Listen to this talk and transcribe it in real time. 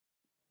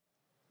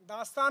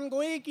दास्तान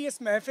गोई की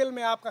इस महफिल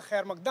में आपका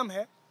खैर मकदम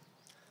है।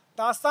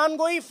 दास्तान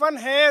गोई फ़न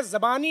है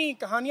ज़बानी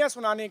कहानियाँ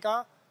सुनाने का,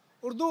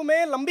 उर्दू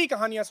में लंबी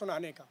कहानियाँ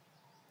सुनाने का।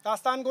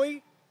 दास्तान गोई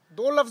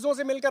दो लफ्ज़ों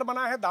से मिलकर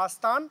बना है,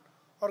 दास्तान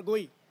और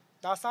गोई।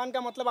 दास्तान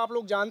का मतलब आप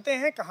लोग जानते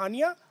हैं,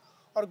 कहानियाँ,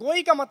 और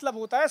गोई का मतलब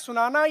होता है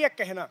सुनाना या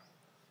कहना।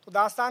 तो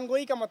दास्तान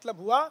गोई का मतलब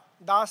हुआ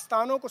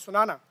दास्तानों को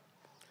सुनाना।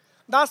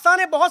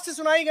 दास्तानें बहुत सी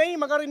सुनाई गई,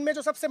 मगर इनमें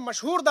जो सबसे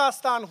मशहूर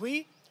दास्तान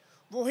हुई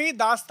वो हुई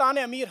दास्तान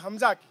अमीर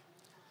हमज़ा की,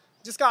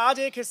 जिसका आज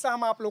एक हिस्सा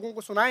हम आप लोगों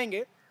को सुनाएंगे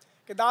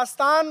कि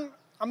दास्तान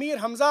अमीर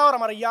हमज़ा और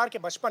अमर यार के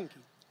बचपन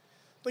की।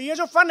 तो ये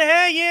जो फ़न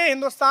है ये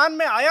हिंदुस्तान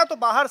में आया तो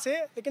बाहर से,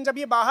 लेकिन जब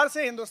ये बाहर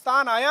से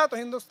हिंदुस्तान आया तो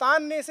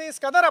हिंदुस्तान ने इसे इस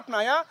कदर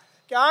अपनाया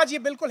कि आज ये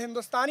बिल्कुल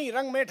हिंदुस्तानी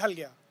रंग में ढल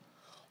गया।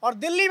 और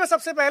दिल्ली में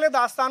सबसे पहले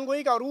दास्तान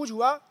गोई का अरूज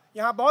हुआ।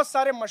 यहाँ बहुत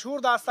सारे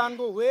मशहूर दास्तान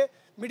गो हुए।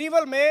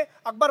 मिडीवल में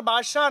अकबर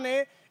बादशाह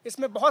ने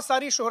इसमें बहुत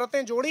सारी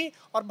शोहरतें जोड़ी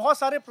और बहुत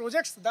सारे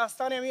प्रोजेक्ट्स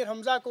दास्तान अमीर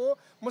हमज़ा को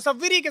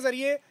मुसव्विरी के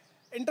ज़रिए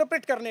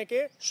इंटरप्रेट करने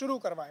के शुरू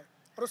करवाए।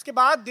 और उसके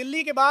बाद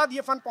दिल्ली के बाद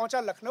ये फ़न पहुंचा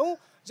लखनऊ,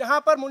 जहां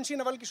पर मुंशी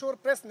नवल किशोर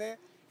प्रेस ने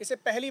इसे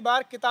पहली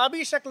बार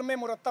किताबी शक्ल में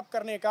मुरतब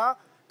करने का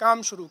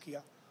काम शुरू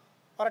किया।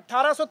 और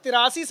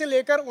 1883 से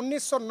लेकर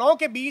 1909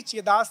 के बीच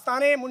ये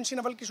दास्तानें मुंशी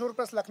नवल किशोर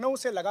प्रेस लखनऊ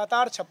से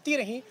लगातार छपती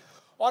रहीं।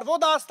 और वो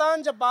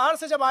दास्तान जब बाहर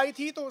से जब आई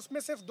थी तो उसमें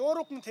सिर्फ दो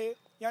रुकन थे,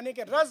 यानी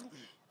कि रज़्म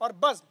और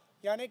बज़्म,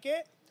 यानी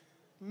कि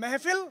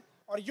महफिल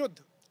और युद्ध।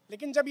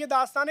 लेकिन जब ये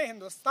दास्तानें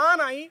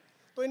हिंदुस्तान आई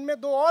तो इनमें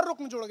दो और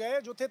रुकन जुड़ गए,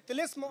 जो थे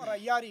तिलिस्म और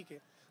अय्यारी के।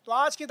 तो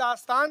आज की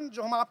दास्तान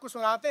जो हम आपको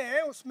सुनाते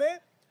हैं उसमें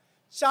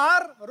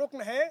 4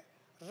 रुकन है,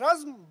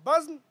 रज़्म,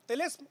 बज़्म,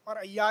 तिलिस्म और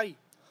अय्यारी।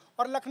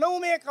 और लखनऊ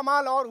में एक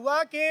कमाल और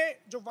हुआ कि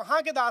जो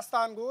वहाँ के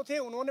दास्तान गो थे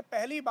उन्होंने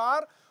पहली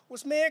बार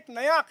उसमें एक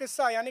नया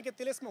किस्सा यानी कि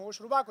तिलिस्म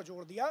होशरुबा को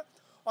जोड़ दिया।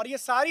 और ये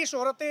सारी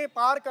शोहरतें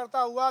पार करता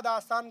हुआ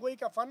दास्तान गोई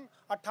का फ़न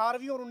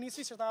 18वीं और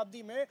 19वीं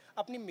शताब्दी में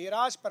अपनी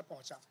मेराज पर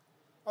पहुँचा।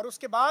 और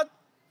उसके बाद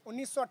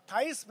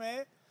 1928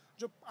 में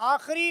जो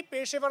आखिरी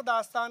पेशेवर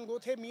दास्तान गो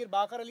थे मीर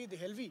बाकर अली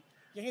देहलवी,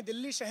 यहीं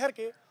दिल्ली शहर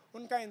के,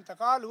 उनका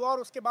इंतकाल हुआ। और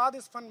उसके बाद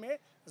इस फ़न में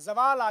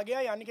ज़वाल आ गया,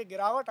 यानी कि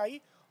गिरावट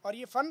आई और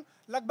ये फ़न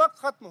लगभग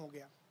ख़त्म हो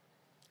गया।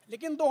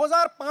 लेकिन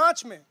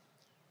 2005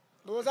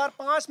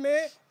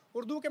 में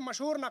उर्दू के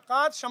मशहूर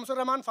नक्काद शम्सुर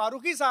रहमान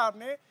फ़ारूकी साहब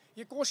ने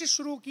ये कोशिश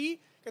शुरू की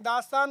कि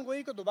दास्तान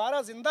गोई को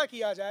दोबारा ज़िंदा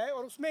किया जाए।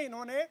 और उसमें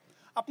इन्होंने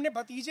अपने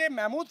भतीजे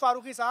महमूद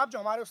फ़ारूकी साहब, जो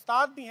हमारे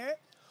उस्ताद भी हैं,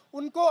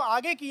 उनको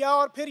आगे किया।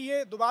 और फिर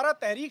ये दोबारा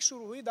तहरीक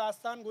शुरू हुई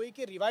दास्तान गोई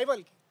के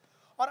रिवाइवल की।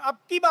 और अब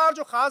की बार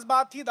जो ख़ास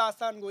बात थी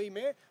दास्तान गोई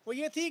में वो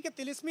ये थी कि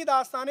तिलिस्मी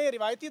दास्तानें,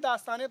 रिवायती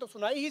दास्तानें तो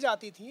सुनाई ही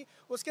जाती थीं,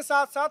 उसके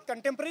साथ साथ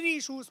कंटेम्प्रेरी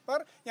इशूज़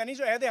पर, यानी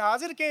जो अहद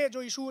हाजिर के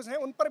जो इशूज़ हैं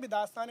उन पर भी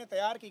दास्तानें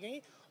तैयार की गईं।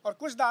 और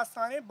कुछ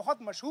दास्तानें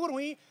बहुत मशहूर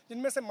हुईं,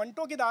 जिनमें से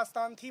मंटो की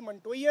दास्तान थी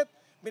मंटोइयत,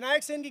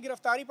 विनायक सेन की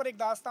गिरफ्तारी पर एक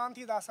दास्तान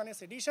थी दास्तान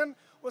सेडिशन,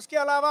 उसके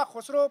अलावा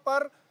खुसरो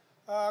पर,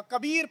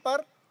 कबीर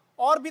पर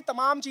और भी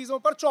तमाम चीज़ों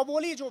पर,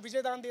 चौबोली जो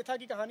विजयदान देथा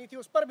की कहानी थी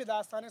उस पर भी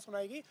दास्तानें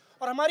सुनाई गई।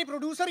 और हमारी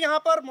प्रोड्यूसर यहाँ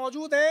पर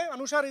मौजूद हैं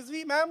अनुषा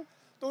रिजवी मैम,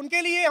 तो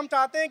उनके लिए हम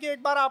चाहते हैं कि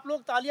एक बार आप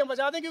लोग तालियां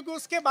बजा दें, क्योंकि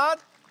उसके बाद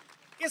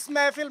इस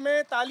महफिल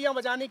में तालियां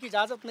बजाने की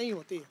इजाज़त नहीं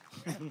होती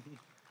है।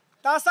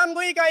 दास्तान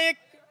गोई का एक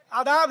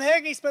आदाब है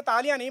कि इसमें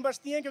तालियां नहीं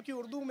बजती हैं, क्योंकि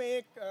उर्दू में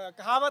एक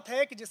कहावत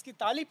है कि जिसकी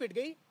ताली पिट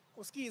गई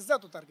उसकी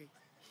इज्जत उतर गई।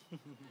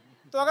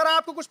 तो अगर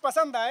आपको कुछ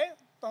पसंद आए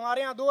तो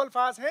हमारे यहाँ 2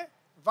 अल्फाज हैं,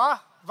 वाह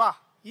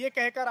वाह, ये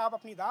कहकर आप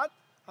अपनी दाद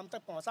हम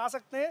तक पहुंचा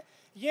सकते हैं।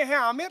 ये हैं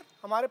आमिर,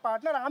 हमारे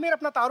पार्टनर। आमिर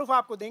अपना तारुफ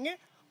आपको देंगे।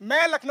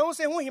 मैं लखनऊ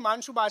से हूँ,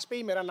 हिमांशु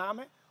बाजपेयी मेरा नाम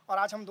है, और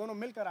आज हम दोनों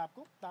मिलकर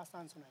आपको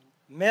दास्तान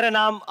सुनाएंगे। मेरा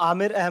नाम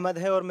आमिर अहमद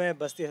है और मैं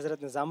बस्ती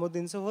हज़रत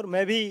निज़ामुद्दीन से हूँ, और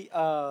मैं भी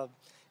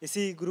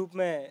इसी ग्रुप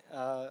में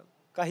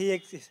का ही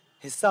एक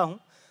हिस्सा हूँ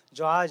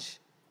जो आज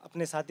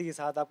अपने साथी के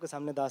साथ आपके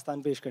सामने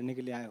दास्तान पेश करने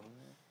के लिए आए हुए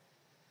हैं।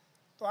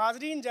 तो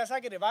हाजरीन, जैसा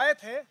कि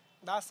रिवायत है,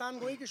 दास्तान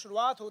गोई की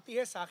शुरुआत होती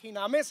है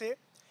साक़ी-नामे से,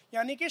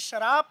 यानी कि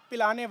शराब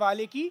पिलाने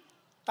वाले की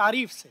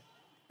तारीफ से।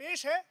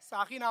 पेश है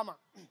साक़ी-नामा।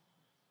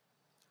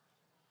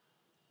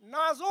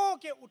 नाजों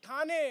के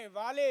उठाने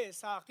वाले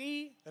साक़ी,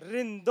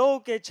 रिंदों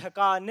के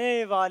छकाने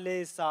वाले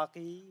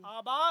साक़ी,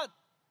 आबाद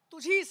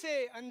तुझी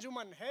से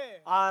अंजुमन है,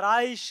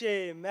 आराइशे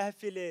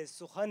महफिले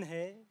सुखन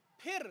है,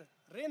 फिर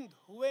रिंद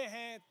हुए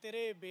हैं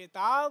तेरे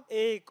बेताब,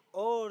 एक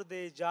और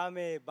दे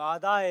जामे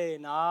बादाए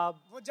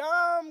नाब, वो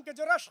जाम के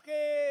जो रश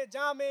के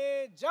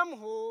जामे जम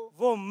हो,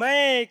 वो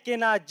मैं के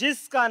ना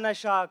जिसका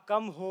नशा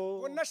कम हो,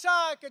 वो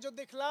नशा के जो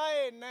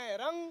दिखलाए नए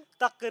रंग,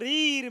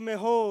 तकरीर में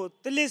हो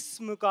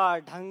तिलिस्म का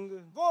ढंग,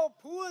 वो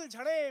फूल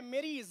झड़े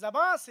मेरी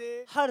ज़बां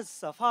से, हर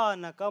सफा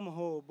न कम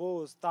हो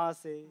बोस्ता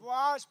से, वो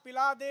आज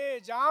पिला दे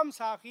जाम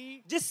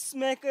साकी,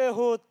 जिसमें के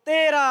हो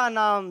तेरा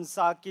नाम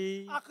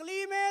साकी,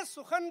 अकली में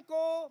सुखन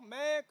को मैं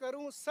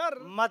करूं सर,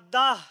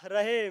 मद्दाह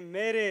रहे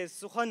मेरे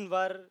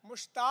सुखनवर,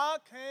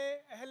 मुश्ताक हैं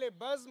अहले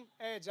बज़्म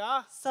ए जाह,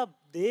 सब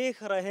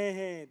देख रहे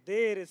हैं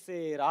देर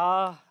से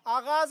राह,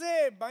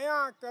 आगाज़े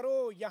बयां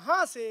करो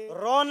यहाँ से,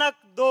 रौनक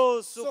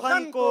दो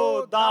सुखन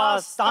को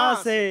दास्तां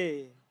से।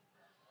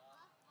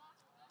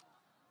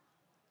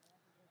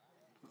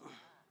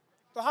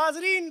 तो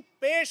हाजरीन,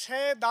 पेश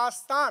है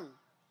दास्तान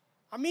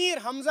अमीर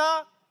हमज़ा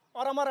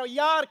और अमर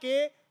यार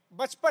के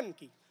बचपन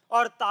की,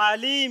 और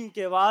तालीम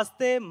के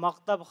वास्ते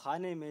मकतब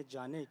खाने में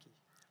जाने की।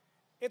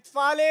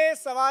 इत्फाले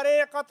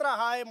सवारे कतरा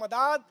हाय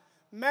मदाद,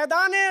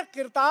 मैदाने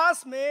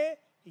किरतास में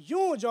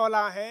यूं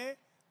जौला हैं,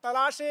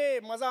 तलाशे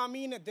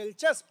मज़ामीन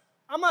दिलचस्प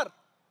अमर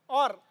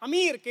और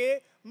अमीर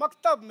के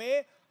मकतब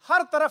में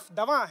हर तरफ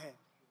दवा हैं।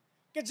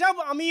 कि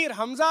जब अमीर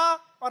हमजा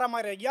और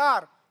अमर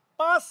यार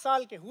 5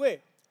 साल के हुए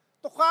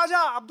तो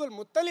ख्वाजा अब्दुल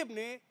मुत्तलिब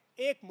ने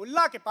एक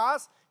मुल्ला के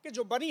पास कि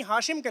जो बनी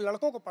हाशिम के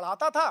लड़कों को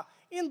पढ़ाता था,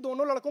 इन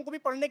दोनों लड़कों को भी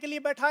पढ़ने के लिए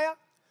बैठाया,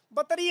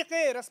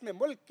 बतरीक़े रस्म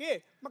मुल्क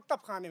के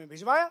मकतब खाने में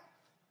भिजवाया।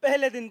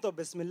 पहले दिन तो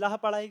बिस्मिल्लाह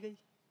पढ़ाई गई,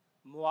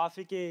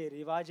 मुआफिके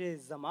रिवाजे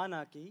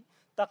ज़माना की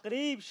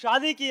तकरीब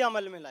शादी की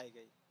अमल में लाई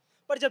गई।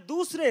 पर जब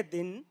दूसरे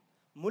दिन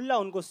मुल्ला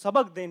उनको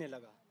सबक देने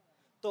लगा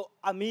तो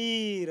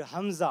अमीर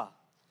हमजा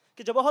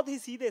कि जो बहुत ही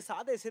सीधे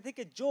सादे से थे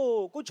कि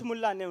जो कुछ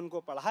मुल्ला ने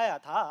उनको पढ़ाया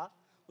था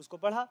उसको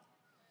पढ़ा।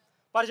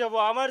 पर जब वो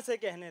अमर से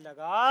कहने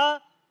लगा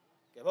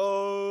कि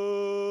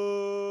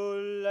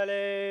बोल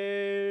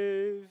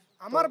अलिफ,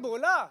 अमर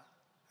बोला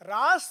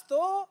रास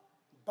तो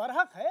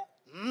बरहक है।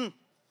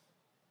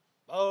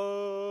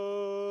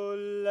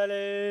 बोल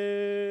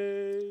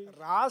अलिफ,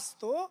 रास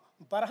तो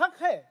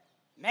बरहक है।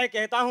 मैं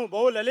कहता हूँ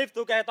बोल अलिफ,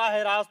 तू कहता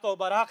है रास तो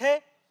बरहक है।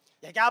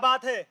 ये क्या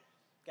बात है?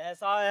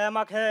 कैसा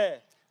अहमक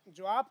है?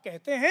 जो आप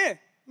कहते हैं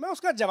मैं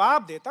उसका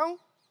जवाब देता हूँ,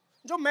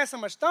 जो मैं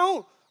समझता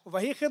हूँ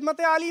वही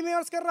खिदमत आली में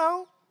अर्ज कर रहा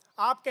हूँ।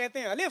 आप कहते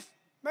हैं अलिफ,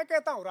 मैं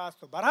कहता हूँ रास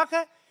तो बरहक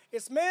है।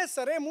 इसमें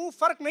सरे मुंह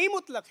फर्क नहीं,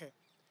 मुतलक है।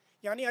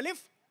 यानी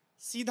अलिफ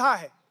सीधा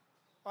है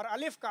और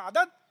अलिफ का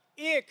अदद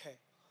 1 है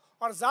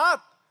और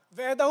ज़ात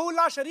वहदहू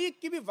ला शरीक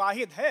की भी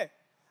वाहिद है।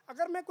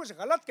 अगर मैं कुछ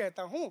गलत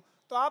कहता हूँ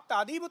तो आप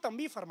तादीब व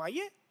तंबीह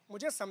फरमाइए,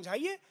 मुझे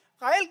समझाइए,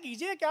 कायल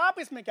कीजिए कि आप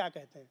इसमें क्या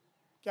कहते हैं।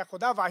 क्या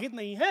खुदा वाहिद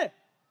नहीं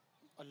है?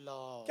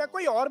 अल्लाह, क्या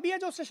कोई और भी है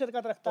जो उससे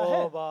शिरकत रखता है?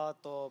 तौबा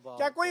तौबा,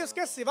 क्या कोई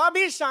उसके सिवा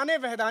भी शान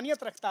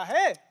वहदानियत रखता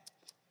है?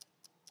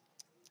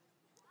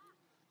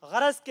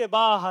 गरज के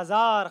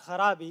बाहजार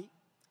खराबी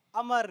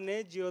अमर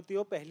ने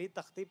ज्योतियों पहली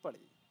तख्ती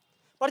पढ़ी।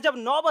 पर जब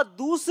नौबत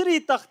दूसरी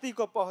तख्ती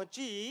को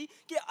पहुंची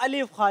कि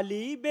अलिफ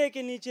खाली, बे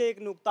के नीचे 1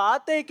 नुक्ता,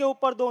 ते के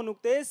ऊपर 2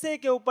 नुक्ते, से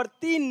के ऊपर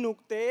 3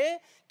 नुक्ते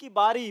की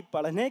बारी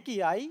पढ़ने की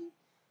आई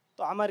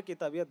तो अमर की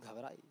तबीयत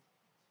घबराई,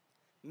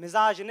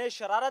 मिजाज ने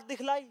शरारत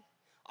दिखलाई।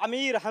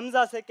 अमीर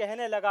हमजा से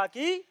कहने लगा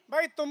कि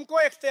भाई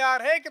तुमको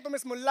इख्तियार है कि तुम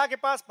इस मुल्ला के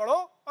पास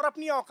पढ़ो और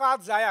अपनी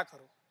औकात जाया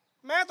करो,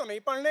 मैं तो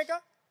नहीं पढ़ने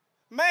का,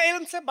 मैं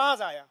इल्म से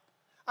बाज आया।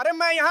 अरे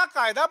मैं यहाँ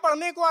कायदा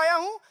पढ़ने को आया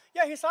हूँ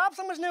या हिसाब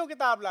समझने को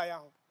किताब लाया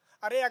हूँ?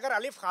 अरे अगर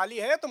अलिफ खाली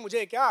है तो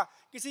मुझे क्या,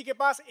 किसी के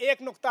पास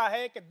 1 नुक्ता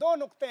है कि 2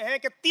 नुक्ते हैं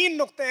कि 3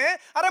 नुक्ते हैं,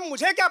 अरे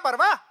मुझे क्या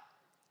परवाह।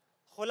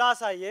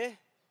 खुलासा ये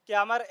कि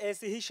अमर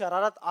ऐसी ही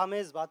शरारत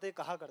आमेज बातें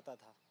कहा करता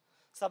था,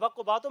 सबक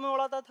को बातों में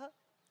उड़ाता था।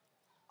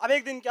 अब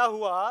एक दिन क्या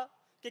हुआ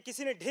कि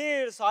किसी ने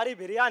ढेर सारी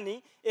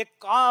बिरयानी एक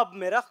काब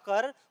में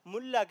रखकर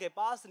मुल्ला के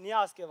पास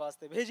नियाज के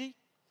वास्ते भेजी।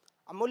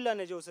 अब मुल्ला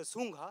ने जो उसे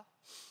सूंघा,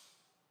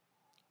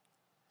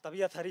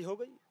 तबीयत हरी हो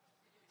गई।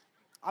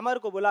 अमर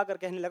को बुलाकर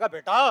कहने लगा,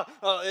 बेटा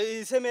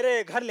इसे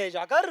मेरे घर ले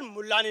जाकर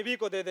मुल्ला नबी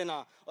को दे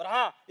देना, और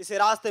हाँ, इसे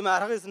रास्ते में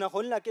हरगिज़ न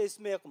खोलना कि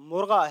इसमें एक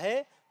मुर्गा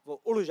है,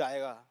 वो उड़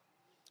जाएगा।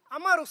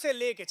 अमर उसे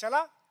लेके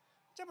चला।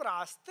 जब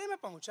रास्ते में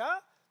पहुंचा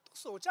तो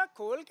सोचा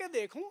खोल के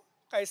देखूं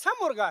कैसा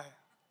मुर्गा है,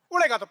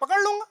 उड़ेगा तो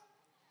पकड़ लूंगा।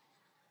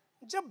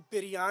 जब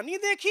बिरयानी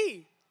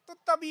देखी तो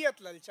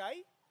तबीयत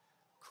ललचाई,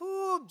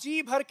 खूब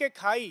जी भर के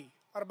खाई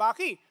और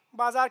बाकी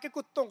बाजार के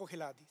कुत्तों को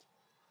खिला दी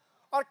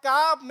और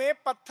काब में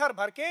पत्थर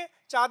भर के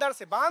चादर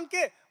से बांध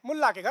के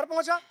मुल्ला के घर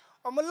पहुंचा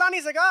और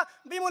मुल्लानी से कहा,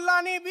 भी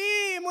मुल्लानी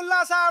भी,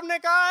 मुल्ला साहब ने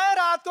कहा है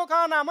रात को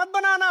खाना मत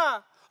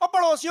बनाना और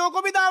पड़ोसियों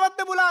को भी दावत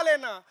पे बुला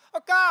लेना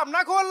और काब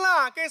ना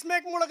खोलना कि इसमें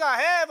एक मुर्गा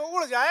है, वो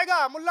उड़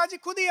जाएगा, मुल्ला जी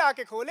खुद ही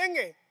आके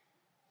खोलेंगे।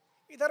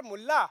 इधर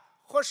मुल्ला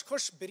खुश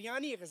खुश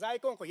बिरयानी के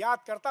जायकों को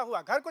याद करता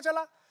हुआ घर को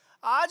चला।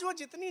 आज वो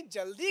जितनी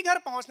जल्दी घर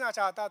पहुंचना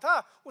चाहता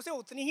था उसे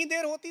उतनी ही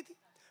देर होती थी।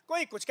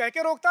 कोई कुछ कह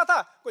के रोकता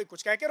था, कोई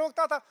कुछ कह के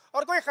रोकता था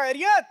और कोई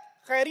खैरियत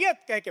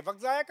खैरियत कह के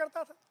वक्त जाया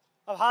करता था।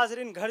 अब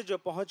हाजरीन घर जो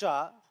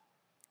पहुंचा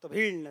तो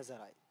भीड़ नजर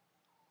आई,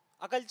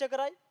 अकल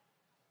चकर आई।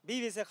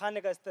 बीवी से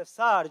खाने का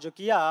इस्तिफसार जो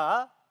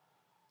किया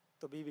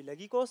तो बीवी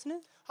लगी को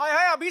उसने, हाय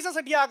हाय अभी से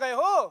सटिया गए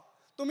हो,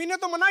 तुम्ही ने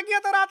तो मना किया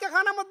था रात का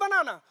खाना मत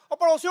बनाना और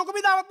पड़ोसियों को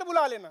भी दावत पे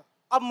बुला लेना।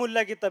 अब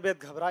मुल्ला की तबीयत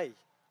घबराई,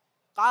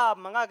 काब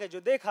मंगा के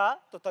जो देखा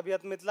तो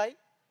तबीयत मितलाई।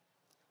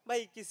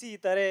 भाई किसी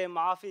तरह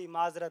माफी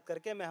माजरत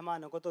करके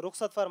मेहमानों को तो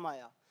रुखसत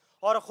फरमाया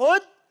और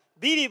खुद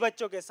बीवी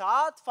बच्चों के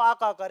साथ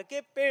फाका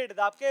करके पेट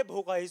दाब के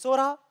भूखा ही सो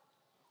रहा।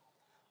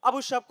 अब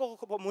उस शब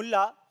को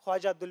मुल्ला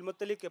ख्वाजा अब्दुल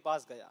मुत्तलिब के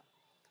पास गया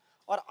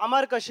और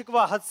अमर का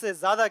शिकवा हद से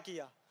ज्यादा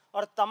किया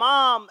और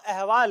तमाम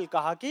अहवाल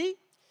कहा कि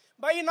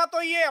भाई ना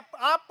तो ये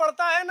आप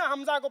पढ़ता है ना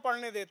हमजा को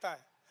पढ़ने देता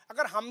है।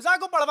 अगर हमजा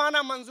को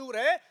पढ़वाना मंजूर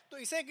है तो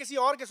इसे किसी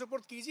और के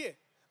सुपुर्द कीजिए,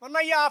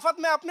 वरना ये आफत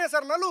मैं अपने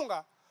सर न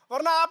लूंगा,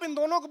 वरना आप इन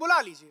दोनों को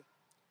बुला लीजिए।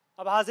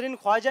 अब हाजरीन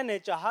ख्वाजा ने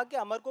चाहा कि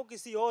अमर को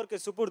किसी और के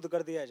सुपुर्द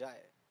कर दिया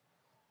जाए,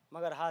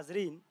 मगर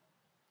हाजरीन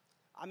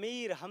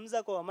अमीर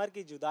हमजा को अमर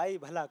की जुदाई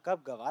भला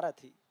कब गवारा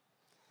थी,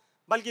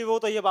 बल्कि वो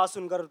तो ये बात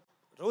सुनकर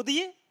रो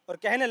दिए और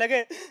कहने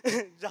लगे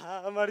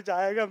जहाँ मर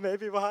जाएगा मैं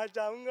भी वहां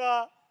जाऊंगा,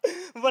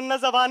 वरना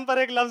जबान पर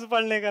एक लफ्ज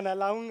पढ़ने का ना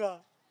लाऊंगा।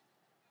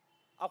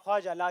 अब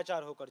ख्वाजा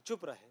लाचार होकर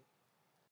चुप रहे